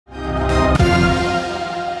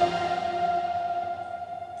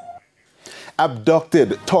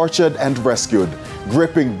Abducted, tortured and rescued.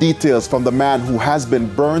 Gripping details from the man who has been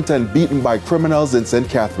burnt and beaten by criminals in St.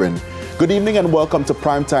 Catherine. Good evening and welcome to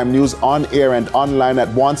Primetime News on air and online at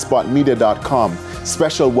onespotmedia.com.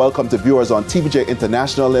 Special welcome to viewers on TVJ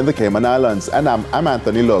International in the Cayman Islands. And I'm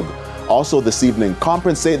Anthony Lug. Also this evening,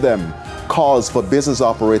 compensate them. Calls for business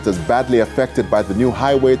operators badly affected by the new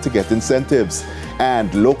highway to get incentives.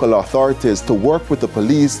 And local authorities to work with the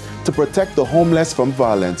police to protect the homeless from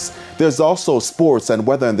violence. There's also sports and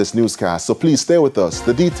weather in this newscast, so please stay with us.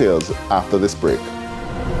 The details after this break.